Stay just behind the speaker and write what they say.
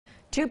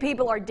Two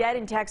people are dead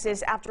in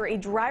Texas after a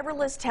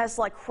driverless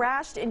Tesla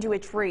crashed into a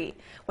tree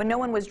when no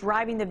one was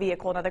driving the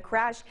vehicle. Now, the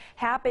crash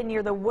happened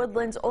near the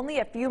Woodlands, only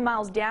a few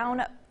miles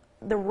down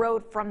the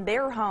road from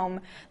their home.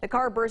 The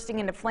car bursting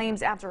into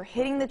flames after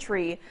hitting the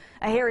tree.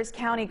 A Harris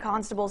County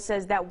constable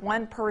says that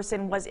one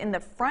person was in the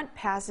front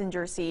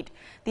passenger seat,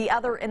 the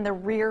other in the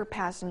rear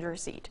passenger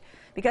seat.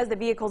 Because the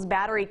vehicle's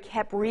battery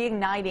kept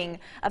reigniting,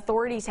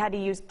 authorities had to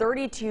use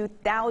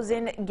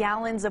 32,000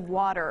 gallons of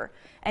water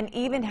and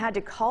even had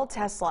to call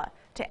Tesla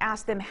to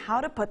ask them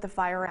how to put the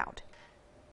fire out.